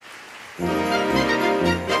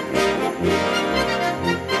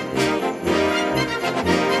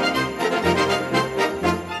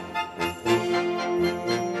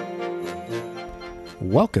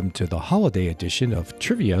welcome to the holiday edition of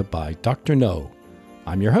Trivia by Dr. No.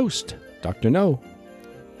 I'm your host, Dr. No.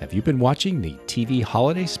 Have you been watching the TV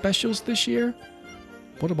holiday specials this year?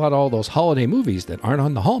 What about all those holiday movies that aren't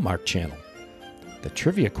on the Hallmark Channel? The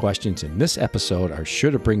trivia questions in this episode are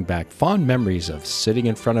sure to bring back fond memories of sitting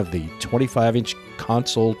in front of the 25-inch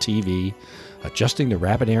console TV, adjusting the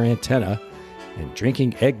rabbit ear antenna, and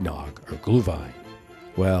drinking eggnog or Glühwein.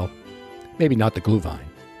 Well, maybe not the Glühwein.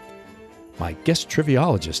 My guest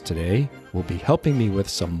triviologist today will be helping me with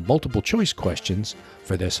some multiple choice questions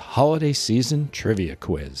for this holiday season trivia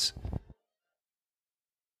quiz.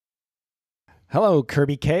 Hello,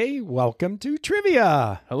 Kirby K. Welcome to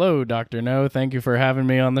Trivia. Hello, Dr. No. Thank you for having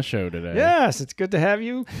me on the show today. Yes, it's good to have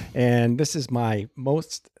you. And this is my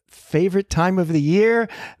most favorite time of the year,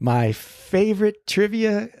 my favorite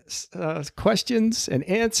trivia questions and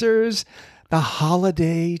answers, the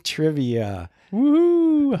holiday trivia.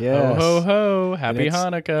 Woohoo! Yes. Ho, ho, ho. Happy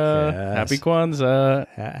Hanukkah. Yes. Happy Kwanzaa.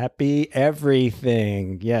 Happy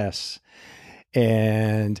everything. Yes.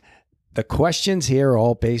 And the questions here are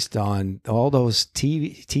all based on all those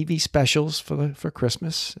TV specials for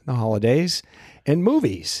Christmas and the holidays and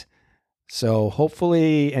movies. So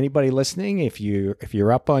hopefully anybody listening, if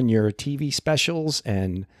you're up on your TV specials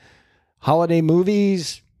and holiday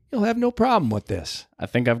movies, you'll have no problem with this. I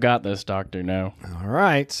think I've got this, Dr. No. All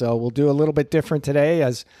right. So we'll do a little bit different today,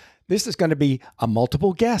 as this is going to be a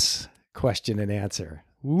multiple guess question and answer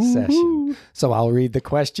session. So I'll read the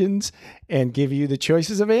questions and give you the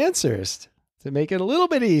choices of answers to make it a little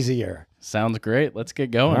bit easier. Sounds great. Let's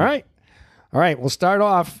get going. All right. All right. We'll start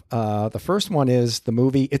off. The first one is the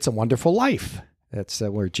movie It's a Wonderful Life. That's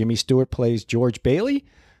where Jimmy Stewart plays George Bailey.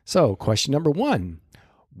 So question number one.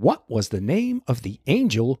 What was the name of the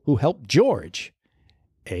angel who helped George?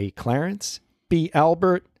 A. Clarence, B.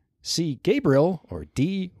 Albert, C. Gabriel, or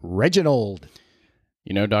D. Reginald?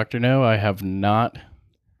 You know, Dr. No, I have not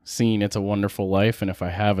seen It's a Wonderful Life, and if I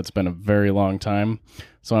have, it's been a very long time.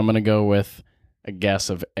 So I'm going to go with a guess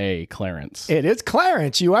of A. Clarence. It is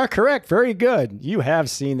Clarence. You are correct. Very good. You have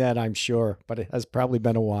seen that, I'm sure, but it has probably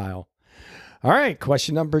been a while. All right,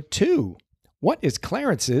 question number two. What is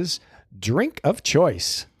Clarence's drink of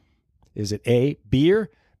choice? Is it A, beer,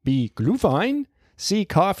 B, Glühwein, C,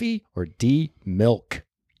 coffee, or D, milk?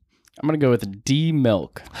 I'm going to go with D,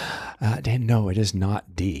 milk. No, it is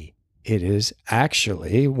not D. It is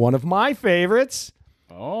actually one of my favorites.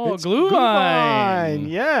 Oh, It's Glühwein.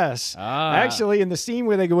 Yes. Actually, in the scene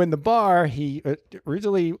where they go in the bar, he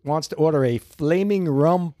originally wants to order a flaming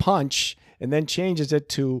rum punch and then changes it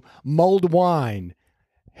to mulled wine.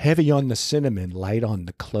 Heavy on the cinnamon, light on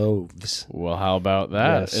the cloves. Well, how about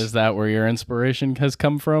that? Yes. Is that where your inspiration has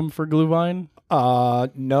come from for Glühwein?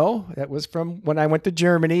 No, that was from when I went to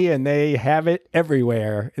Germany, and they have it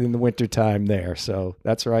everywhere in the wintertime there. So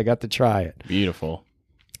that's where I got to try it. Beautiful.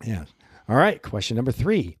 Yeah. All right. Question number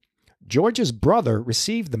three. George's brother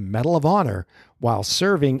received the Medal of Honor while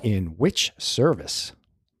serving in which service?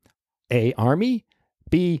 A, Army,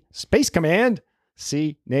 B, Space Command,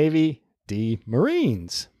 C, Navy, D,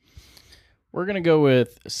 Marines. We're going to go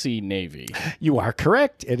with C, Navy. You are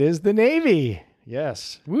correct. It is the Navy.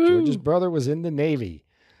 Yes. Woo. George's brother was in the Navy.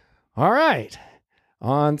 All right.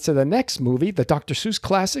 On to the next movie, the Dr. Seuss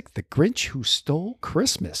classic, The Grinch Who Stole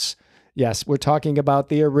Christmas. Yes, we're talking about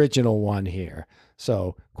the original one here.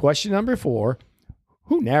 So, question number four,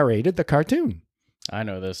 who narrated the cartoon? I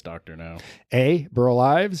know this, Dr. No. A, Burl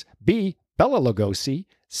Ives, B, Bela Lugosi,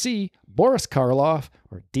 C, Boris Karloff,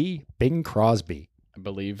 or D, Bing Crosby? I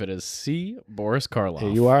believe it is C, Boris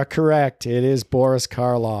Karloff. You are correct. It is Boris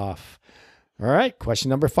Karloff. All right, question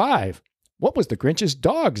number five. What was the Grinch's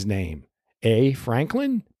dog's name? A,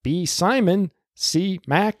 Franklin, B, Simon, C,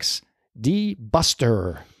 Max, D,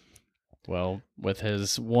 Buster? Well, with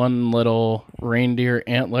his one little reindeer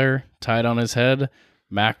antler tied on his head,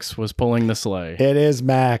 Max was pulling the sleigh. It is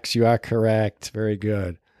Max. You are correct. Very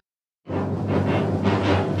good.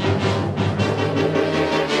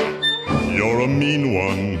 You're a mean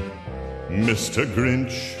one, Mr.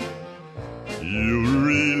 Grinch. You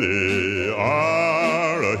really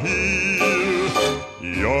are a heel.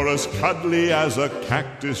 You're as cuddly as a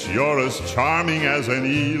cactus. You're as charming as an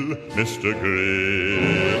eel, Mr.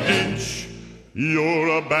 Grinch.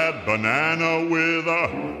 You're a bad banana with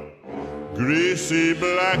a greasy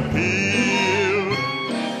black peel.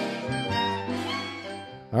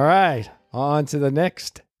 All right, on to the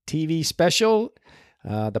next TV special,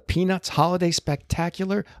 the Peanuts Holiday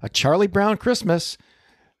Spectacular, A Charlie Brown Christmas,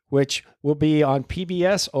 which will be on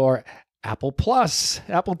PBS or Apple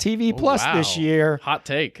TV Plus this year. Hot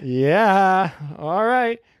take. Yeah. All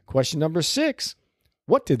right. Question number 6.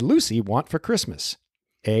 What did Lucy want for Christmas?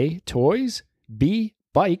 A, toys, B,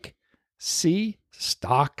 bike, C,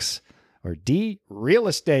 stocks, or D, real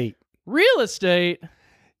estate? Real estate.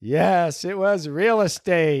 Yes, it was real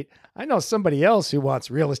estate. I know somebody else who wants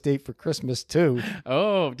real estate for Christmas too.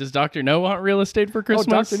 Oh, does Dr. No want real estate for Christmas?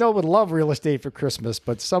 Oh, Dr. No would love real estate for Christmas,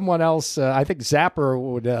 but someone else, I think Zapper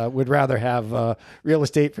would rather have real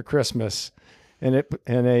estate for Christmas. And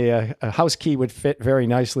a house key would fit very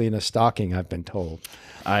nicely in a stocking, I've been told.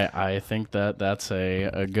 I think that's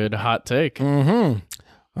a good hot take. Mm-hmm.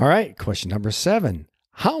 All right, question number 7.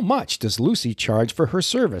 How much does Lucy charge for her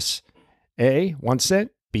service? A, 1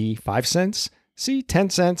 cent, B, 5 cents, C, 10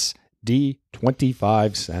 cents, D,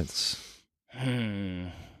 25 cents.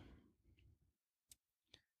 I'm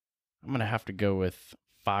going to have to go with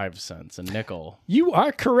 5 cents, a nickel. You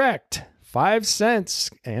are correct. 5 cents.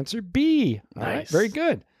 Answer B. All right, Nice. very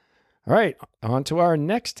good. All right, on to our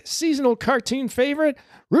next seasonal cartoon favorite,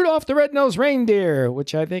 Rudolph the Red-Nosed Reindeer,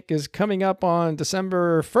 which I think is coming up on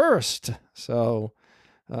December 1st. So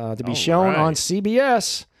to be All shown right. on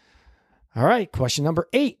CBS. All right, question number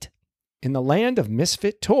 8. In the land of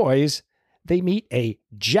misfit toys, they meet a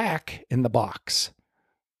Jack in the Box.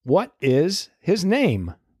 What is his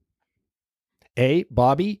name? A,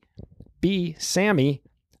 Bobby, B, Sammy,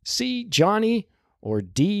 C, Johnny, or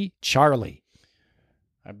D, Charlie?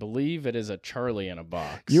 I believe it is a Charlie in a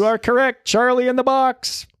box. You are correct. Charlie in the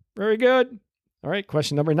Box. Very good. All right,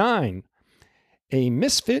 question number 9. A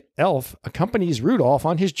misfit elf accompanies Rudolph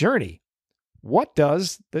on his journey. What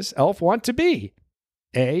does this elf want to be?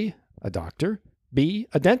 A, a doctor, B,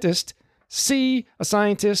 a dentist, C, a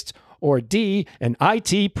scientist, or D, an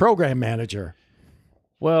IT program manager?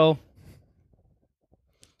 Well,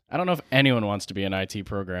 I don't know if anyone wants to be an IT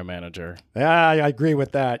program manager. Yeah, I agree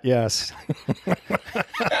with that. Yes.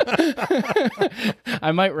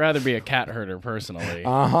 I might rather be a cat herder personally.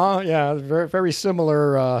 Yeah, very, very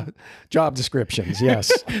similar job descriptions.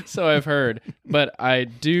 Yes. So I've heard. But I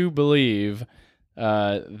do believe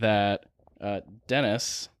that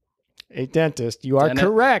Dennis... A dentist. You are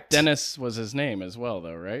correct. Dennis was his name as well,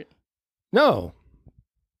 though, right? No.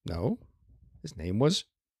 His name was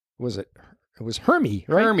it was Hermie,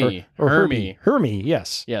 right? Hermie. Or Hermie. Hermie,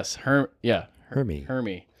 yes. Yes. Hermie.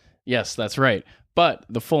 Hermie. Yes, that's right. But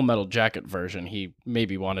the Full Metal Jacket version, he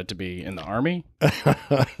maybe wanted to be in the army.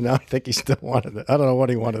 No, I think he still wanted it. I don't know what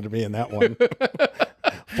he wanted to be in that one.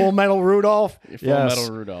 Full Metal Rudolph? Full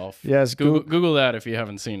Metal Rudolph. Yes. Google that if you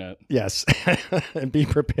haven't seen it. Yes. And be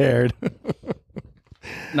prepared.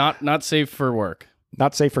 Not safe for work.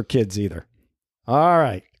 Not safe for kids either. All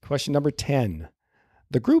right. Question number 10.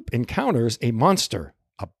 The group encounters a monster,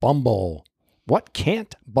 a bumble. What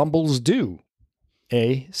can't bumbles do?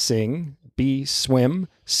 A, sing, B, swim,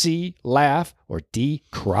 C, laugh, or D,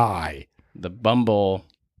 cry? The Bumble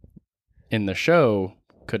in the show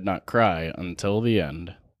could not cry until the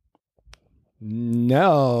end.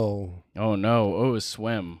 No. Oh, no. Oh, it was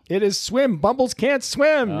swim. It is swim. Bumbles can't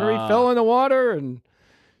swim. He fell in the water and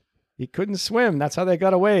he couldn't swim. That's how they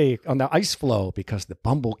got away on the ice floe, because the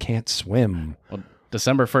bumble can't swim. Well,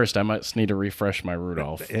 December 1st, I might need to refresh my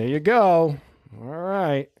Rudolph. There you go. All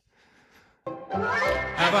right.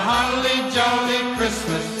 Have a holly jolly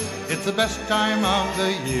Christmas, it's the best time of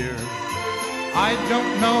the year. I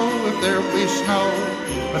don't know if there'll be snow,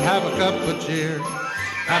 but have a cup of cheer.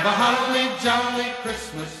 Have a holly jolly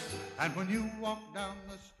Christmas, and when you walk down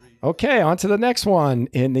the street. Okay, on to the next one.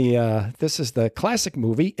 In the this is the classic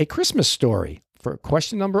movie, A Christmas Story. For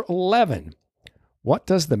question number 11. What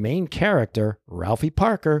does the main character, Ralphie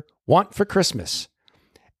Parker, want for Christmas?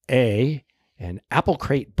 A, an apple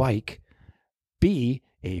crate bike. B,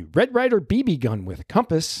 a Red Ryder BB gun with a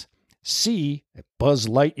compass. C, a Buzz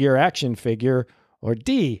Lightyear action figure. Or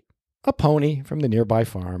D, a pony from the nearby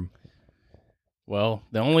farm. Well,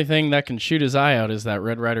 the only thing that can shoot his eye out is that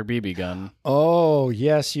Red Ryder BB gun. Oh,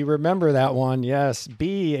 yes, you remember that one. Yes,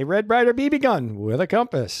 B, a Red Ryder BB gun with a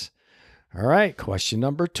compass. All right, question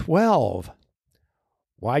number 12.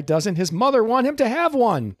 Why doesn't his mother want him to have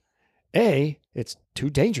one? A, it's too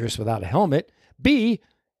dangerous without a helmet. B,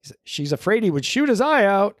 she's afraid he would shoot his eye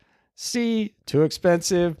out. C, too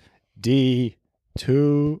expensive. D,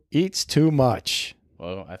 eats too much.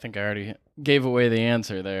 Well, I think I already gave away the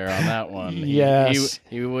answer there on that one. Yes.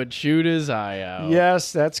 He would shoot his eye out.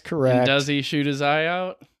 Yes, that's correct. And does he shoot his eye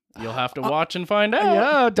out? You'll have to watch and find out.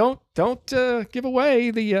 Yeah, don't give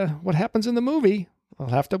away the what happens in the movie. I'll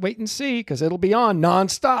have to wait and see, because it'll be on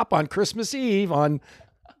nonstop on Christmas Eve on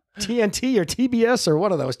TNT or TBS or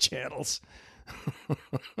one of those channels.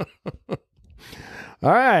 All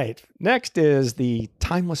right. Next is the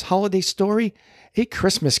timeless holiday story, A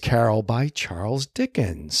Christmas Carol by Charles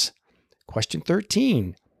Dickens. Question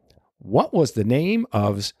 13. What was the name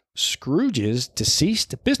of Scrooge's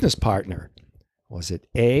deceased business partner? Was it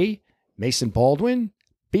A, Mason Baldwin,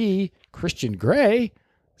 B, Christian Grey,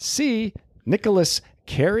 C, Nicholas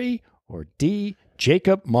Carey, or D,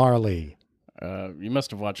 Jacob Marley? You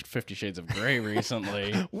must have watched 50 Shades of Grey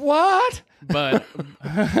recently, What? but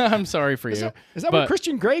I'm sorry for you. Is that where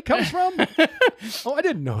Christian Grey comes from? Oh, I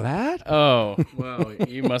didn't know that. Oh, well,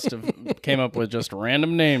 you must have came up with just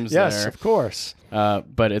random names Yes, there. of course.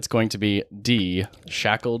 But it's going to be D,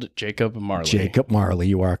 Shackled Jacob Marley. Jacob Marley,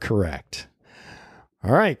 you are correct.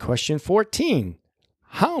 All right, question 14.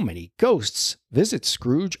 How many ghosts visit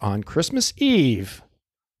Scrooge on Christmas Eve?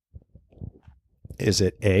 Is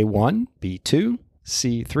it A1, B2,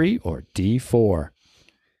 C3, or D4?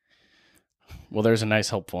 Well, there's a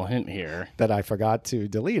nice helpful hint here. That I forgot to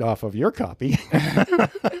delete off of your copy.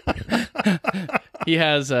 He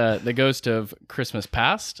has the ghost of Christmas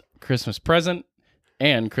past, Christmas present,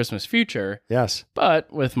 and Christmas future. Yes.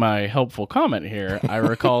 But with my helpful comment here, I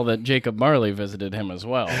recall that Jacob Marley visited him as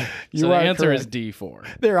well. You So the are answer is correct.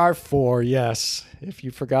 D4. There are 4, yes. If you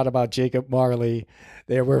forgot about Jacob Marley,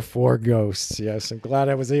 there were 4 ghosts. Yes, I'm glad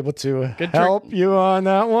I was able to Good help you on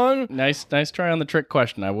that one. Nice try on the trick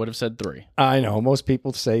question. I would have said 3. I know, most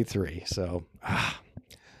people say 3, so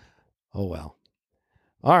oh well.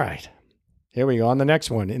 All right. Here we go on the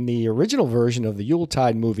next one. In the original version of the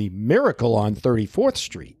Yuletide movie Miracle on 34th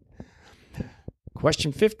Street.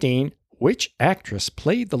 Question 15. Which actress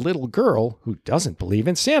played the little girl who doesn't believe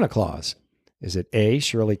in Santa Claus? Is it A,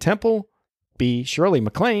 Shirley Temple, B, Shirley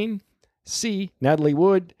MacLaine, C, Natalie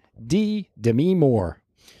Wood, D, Demi Moore?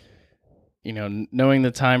 You know, knowing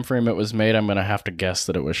the time frame it was made, I'm going to have to guess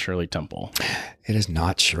that it was Shirley Temple. It is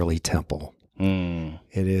not Shirley Temple. Hmm.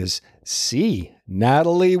 It is C,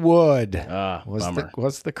 Natalie Wood. Bummer.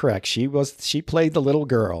 Was the correct. She played the little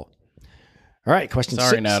girl. All right, question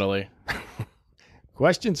Sorry, 6. Natalie.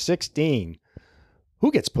 Question 16.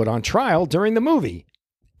 Who gets put on trial during the movie?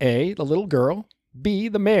 A, the little girl, B,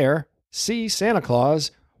 the mayor, C, Santa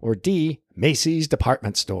Claus, or D, Macy's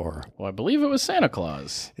department store? Well, I believe it was Santa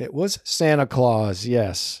Claus. It was Santa Claus,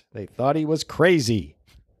 yes. They thought he was crazy.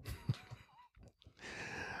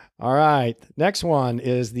 All right. Next one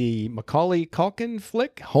is the Macaulay Culkin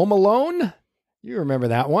flick, Home Alone. You remember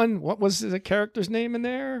that one. What was the character's name in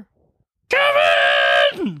there?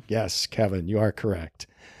 Kevin! Yes, Kevin, you are correct.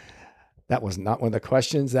 That was not one of the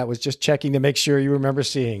questions. That was just checking to make sure you remember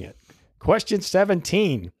seeing it. Question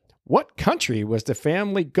 17. What country was the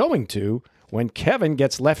family going to when Kevin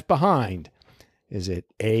gets left behind? Is it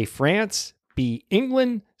A, France, B,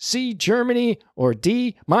 England, C, Germany, or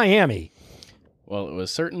D, Miami? Well, it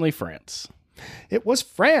was certainly France. It was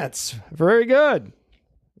France. Very good.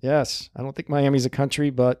 Yes. I don't think Miami's a country,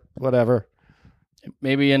 but whatever.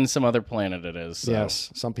 Maybe in some other planet it is. So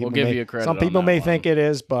Yes. Some people we'll give may, you credit some on people that may one. think it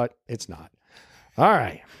is, but it's not. All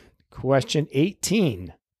right. Question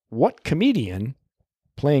 18. What comedian,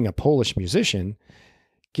 playing a Polish musician,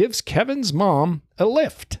 gives Kevin's mom a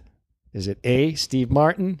lift? Is it A, Steve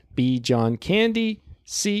Martin, B, John Candy,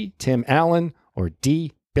 C, Tim Allen, or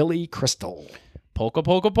D, Billy Crystal? Polka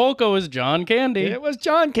Polka Polka is John Candy. It was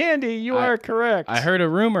John Candy. You are correct. I heard a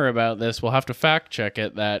rumor about this. We'll have to fact check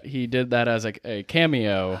it, that he did that as a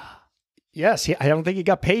cameo. Yes, I don't think he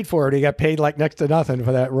got paid for it. He got paid like next to nothing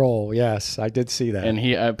for that role. Yes, I did see that. And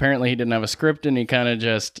he apparently he didn't have a script and he kind of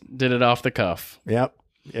just did it off the cuff. Yep.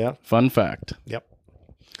 Fun fact. Yep.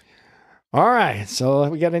 All right, so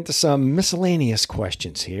we got into some miscellaneous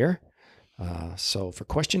questions here. So for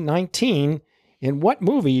question 19, in what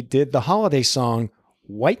movie did the holiday song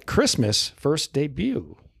White Christmas first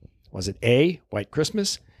debut? Was it A, White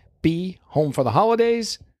Christmas, B, Home for the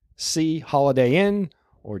Holidays, C, Holiday Inn,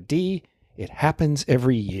 or D, It Happens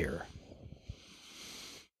Every Year?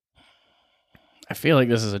 I feel like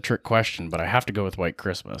this is a trick question, but I have to go with White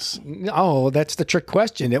Christmas. Oh, that's the trick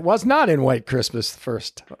question. It was not in White Christmas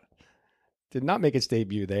first. Did not make its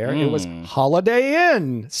debut there. It was Holiday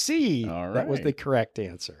Inn. C. All That was right. the correct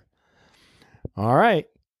answer. All right.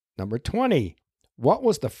 Number 20. What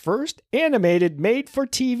was the first animated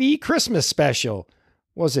made-for-TV Christmas special?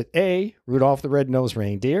 Was it A, Rudolph the Red-Nosed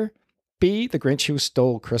Reindeer, B, The Grinch Who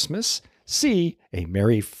Stole Christmas, C, A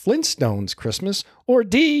Merry Flintstones Christmas, or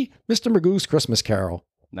D, Mr. Magoo's Christmas Carol?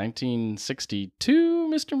 1962,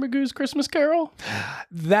 Mr. Magoo's Christmas Carol?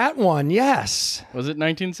 That one, yes. Was it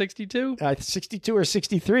 1962? 62 or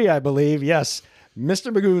 63, I believe. Yes.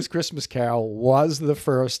 Mr. Magoo's Christmas Carol was the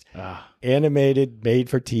first animated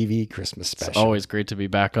made-for-TV Christmas It's special. always great to be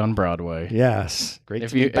back on Broadway. Yes. Great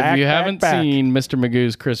If to you be back, if you back, haven't back. seen Mr.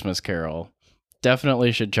 Magoo's Christmas Carol,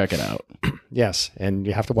 definitely should check it out. Yes, and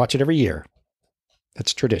you have to watch it every year.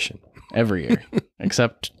 That's tradition. Every year,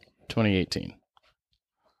 except 2018.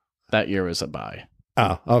 That year was a bye.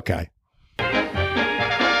 Oh, okay.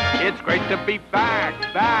 It's great to be back.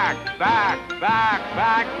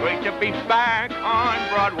 Great to be back on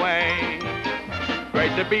Broadway.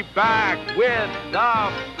 Great to be back with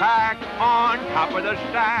the pack on top of the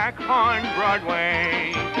stack on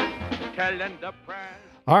Broadway. Telling the press.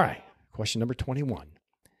 All right. Question number 21.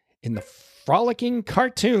 In the frolicking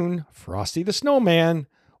cartoon, Frosty the Snowman,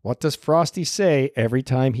 what does Frosty say every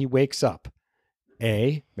time he wakes up?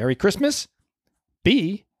 A, Merry Christmas.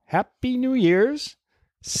 B, Happy New Year's.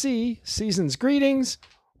 C, Season's Greetings.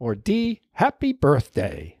 Or D, Happy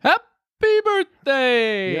Birthday. Happy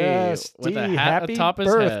birthday! Yes, with D, a hat Happy atop his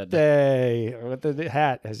head. Birthday. With the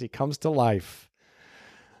hat as he comes to life.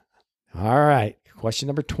 All right. Question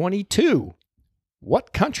number 22.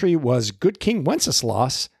 What country was Good King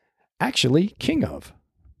Wenceslas actually king of?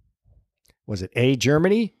 Was it A,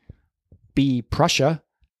 Germany, B, Prussia,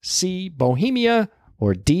 C, Bohemia,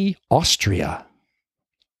 or D, Austria?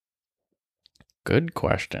 Good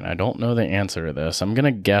question. I don't know the answer to this. I'm going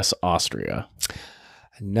to guess Austria.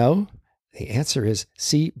 No, the answer is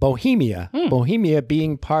C, Bohemia. Bohemia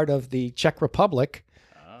being part of the Czech Republic.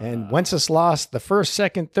 And Wenceslas, the first,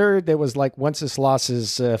 second, third, there was like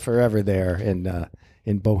Wenceslas's forever there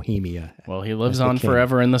in Bohemia. Well, he lives As the on king.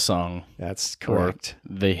 forever in the song. That's correct.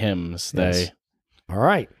 Or the hymns. Yes. All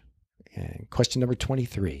right. And question number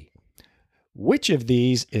 23. Which of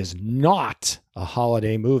these is not a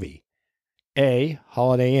holiday movie? A,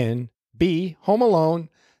 Holiday Inn. B, Home Alone.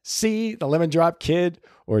 C, The Lemon Drop Kid.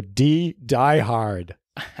 Or D, Die Hard.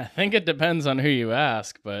 I think it depends on who you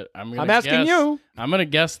ask, but I'm asking you. I'm going to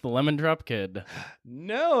guess The Lemon Drop Kid.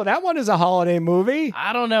 No, that one is a holiday movie.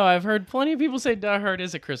 I don't know. I've heard plenty of people say Die Hard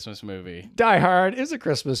is a Christmas movie. Die Hard is a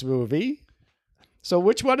Christmas movie. So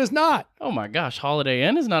which one is not? Oh my gosh, Holiday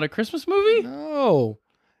Inn is not a Christmas movie? No.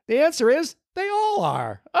 The answer is they all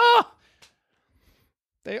are. Oh!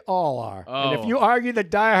 They all are. Oh. And if you argue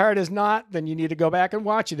that Die Hard is not, then you need to go back and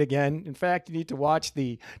watch it again. In fact, you need to watch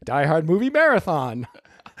the Die Hard movie marathon,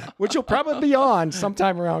 which will probably be on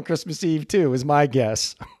sometime around Christmas Eve too, is my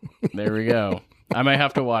guess. There we go. I may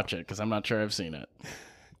have to watch it because I'm not sure I've seen it.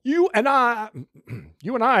 You and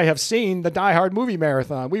I have seen the Die Hard movie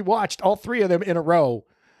marathon. We watched all three of them in a row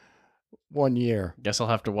one year. Guess I'll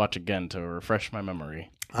have to watch again to refresh my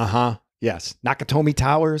memory. Uh-huh. Yes. Nakatomi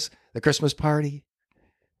Towers, The Christmas Party.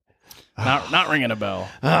 Not ringing a bell.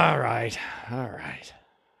 All right.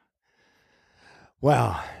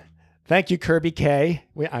 Well, thank you, Kirby K.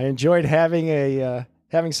 I enjoyed having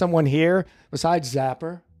having someone here besides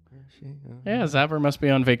Zapper. Yeah, Zapper must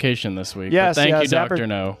be on vacation this week. Yes, but thank you, Zapper, Dr.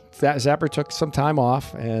 No. Zapper took some time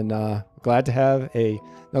off, and glad to have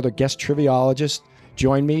another guest triviologist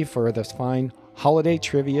join me for this fine holiday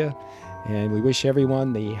trivia. And we wish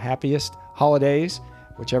everyone the happiest holidays,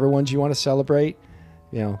 whichever ones you want to celebrate.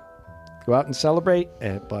 Go out and celebrate,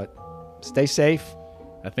 but stay safe.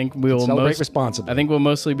 I think we'll celebrate responsibly. I think we'll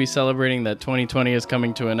mostly be celebrating that 2020 is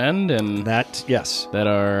coming to an end, and that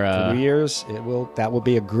our New Year's that will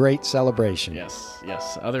be a great celebration. Yes.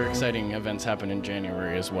 Other exciting events happen in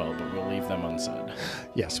January as well, but we'll leave them unsaid.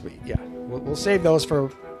 Yes, we'll save those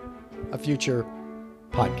for a future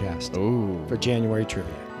podcast. Ooh, for January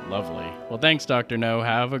trivia. Lovely. Well, thanks, Dr. No.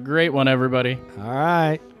 Have a great one, everybody. All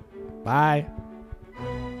right. Bye.